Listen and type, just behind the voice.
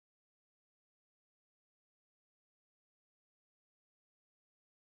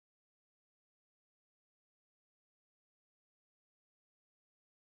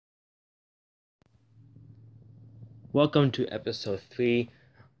Welcome to episode 3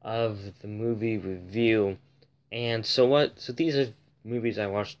 of the movie review. And so these are movies I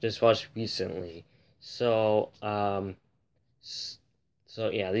watched recently. So these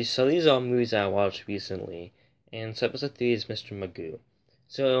are all movies I watched recently. And so episode 3 is Mr. Magoo.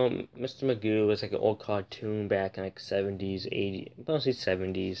 So Mr. Magoo was like an old cartoon back in like 70s, 80s, mostly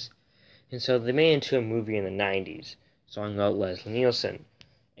 70s. And so they made it into a movie in the 90s, starring Leslie Nielsen.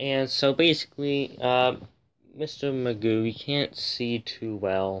 And so basically, Mr. Magoo, he can't see too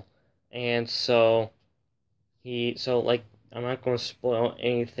well, and I'm not going to spoil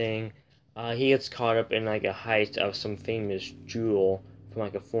anything. He gets caught up in like a heist of some famous jewel from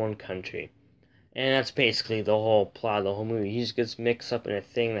like a foreign country, and that's basically the whole plot of the whole movie. He just gets mixed up in a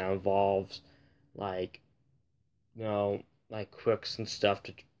thing that involves like like crooks and stuff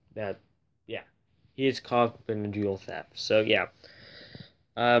that yeah, he is caught up in a jewel theft. So yeah,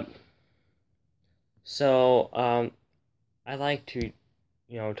 uh, I like to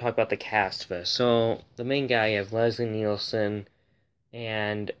talk about the cast first. So the main guy, you have Leslie Nielsen,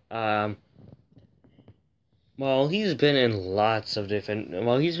 and he's been in lots of different.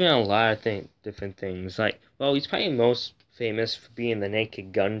 Well, he's been in a lot of different things. He's probably most famous for being the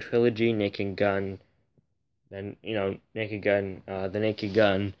Naked Gun trilogy, Naked Gun, then Naked Gun, the Naked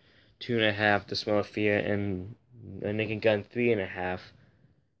Gun, 2.5, The Smell of Fear, and the Naked Gun 3.5,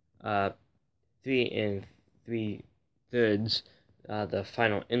 uh, 3 3/3, The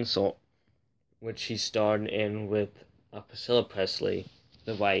Final Insult, which he starred in with Priscilla Presley,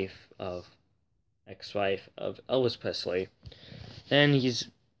 the ex-wife of Elvis Presley. Then he's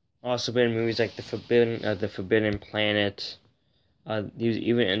also been in movies like The Forbidden Planet. He was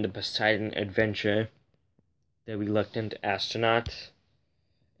even in The Poseidon Adventure, The Reluctant Astronaut,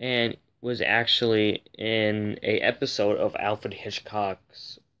 and was actually in a episode of Alfred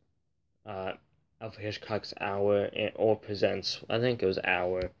Hitchcock's Hour or Presents. I think it was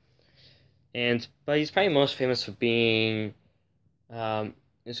Hour. But he's probably most famous for being in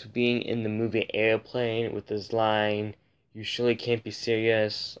the movie Airplane with his line, "You surely can't be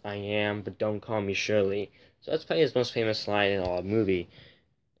serious. I am, but don't call me Shirley." So that's probably his most famous line in all the movie.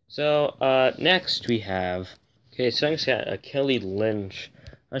 So next we have Kelly Lynch.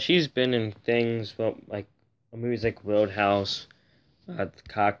 She's been in things like movies like Roadhouse, The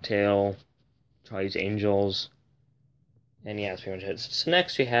Cocktail, Charlie's Angels, and yeah, that's pretty much it. So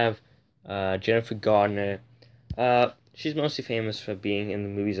next we have Jennifer Gardner. She's mostly famous for being in the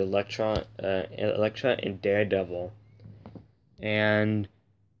movies Elektra and Daredevil, and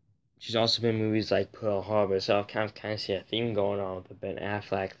she's also been in movies like Pearl Harbor. So I kind of see a theme going on with the Ben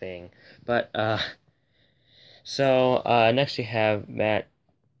Affleck thing. But next we have Matt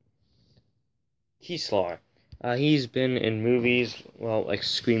Keeslar. He's been in movies like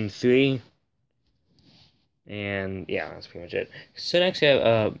Scream 3, and yeah, that's pretty much it. So next we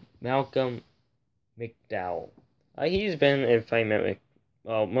have Malcolm McDowell. He's been in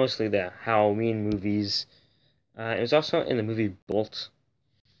mostly the Halloween movies. He was also in the movie Bolt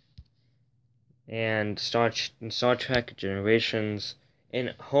and Star Trek Generations and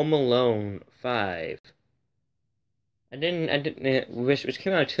Home Alone 5. Which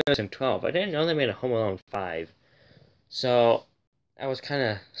came out in 2012. I didn't know they made a Home Alone 5. So I was kind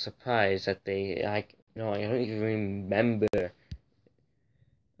of surprised that I don't even remember.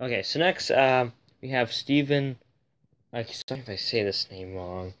 Okay, so next we have Steven. Sorry if I say this name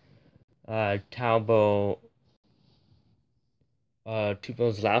wrong. Talbo.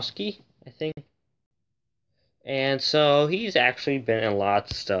 Tupozlowski, I think. And so he's actually been in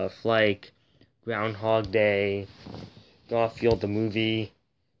lots of stuff like Groundhog Day, Garfield the movie,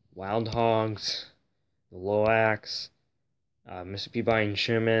 Wild Hogs, The Lorax, Mr. Peabody and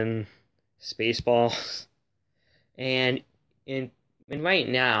Sherman, Spaceballs, and in right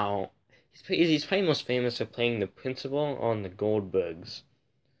now he's probably most famous for playing the principal on the Goldbergs.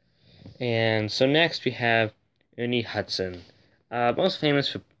 And so next we have Ernie Hudson, most famous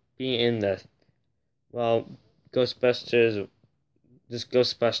for being in the Ghostbusters,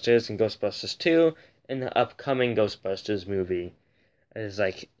 Ghostbusters and Ghostbusters 2, and the upcoming Ghostbusters movie is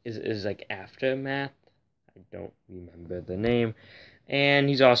like Aftermath. I don't remember the name. And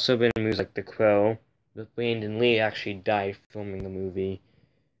he's also been in movies like The Crow, with Brandon Lee actually died filming the movie.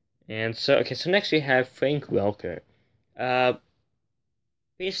 And so next we have Frank Welker.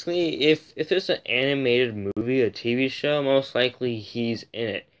 Basically, if there's an animated movie or TV show, most likely he's in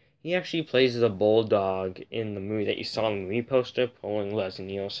it. He actually plays the bulldog in the movie that you saw in the movie poster, pulling Leslie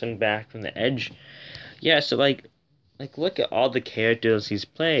Nielsen back from the edge. Yeah, so look at all the characters he's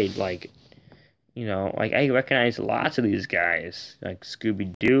played. I recognize lots of these guys, like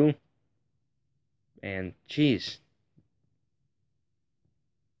Scooby Doo, and geez,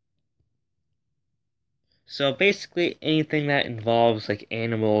 So basically, anything that involves like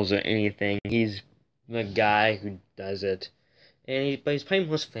animals or anything, he's the guy who does it. But he's probably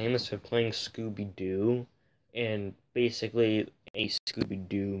most famous for playing Scooby Doo, in basically a Scooby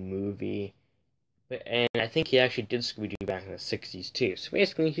Doo movie. And I think he actually did Scooby Doo back in the '60s too. So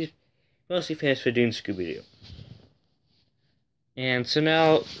basically, he's mostly famous for doing Scooby Doo. And so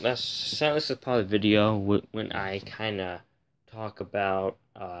now, this is part of the video when I kind of talk about,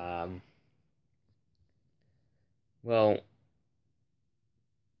 well,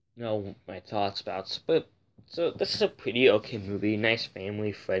 my thoughts about. But so this is a pretty okay movie, nice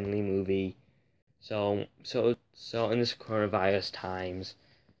family friendly movie. So in this coronavirus times,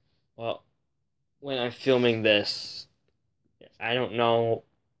 well, when I'm filming this, I don't know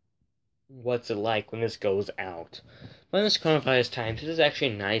what's it like when this goes out. But in this coronavirus times, this is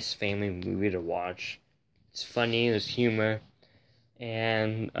actually a nice family movie to watch. It's funny, there's humor,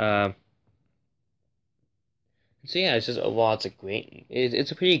 and so yeah, it's just overall it's a great,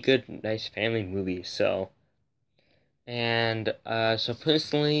 it's a pretty good, nice family movie. So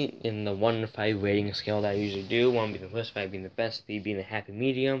personally, in the 1 to 5 rating scale that I usually do, 1 being the worst, 5 being the best, 3 being the happy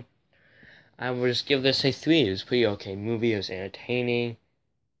medium, I would just give this a 3. It was a pretty okay movie. It was entertaining.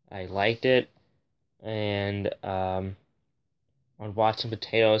 I liked it, and on Rotten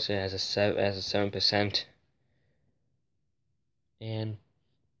Potatoes, it has a 7%, and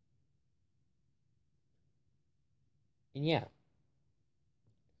yeah.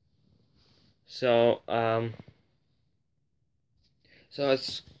 So so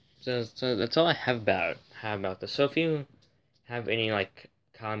it's so that's all I have about this. So if you have any like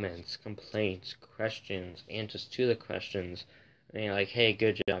comments, complaints, questions, answers to the questions, like, hey,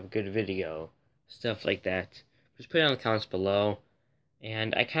 good job, good video, stuff like that, just put it in the comments below.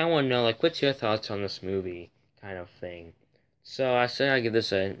 And I kind of want to know, like, what's your thoughts on this movie, kind of thing. So I said I'd give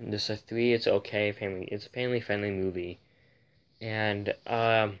this a 3. It's okay, it's a family friendly movie, and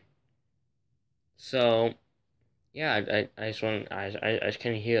so yeah, I just want I just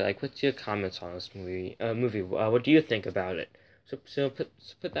kind of hear, like, what's your comments on this movie? What do you think about it? So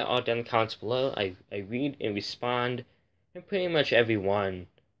put that all down in the comments below. I read and respond, and pretty much everyone.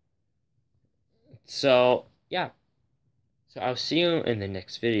 So yeah, so I'll see you in the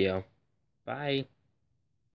next video. Bye.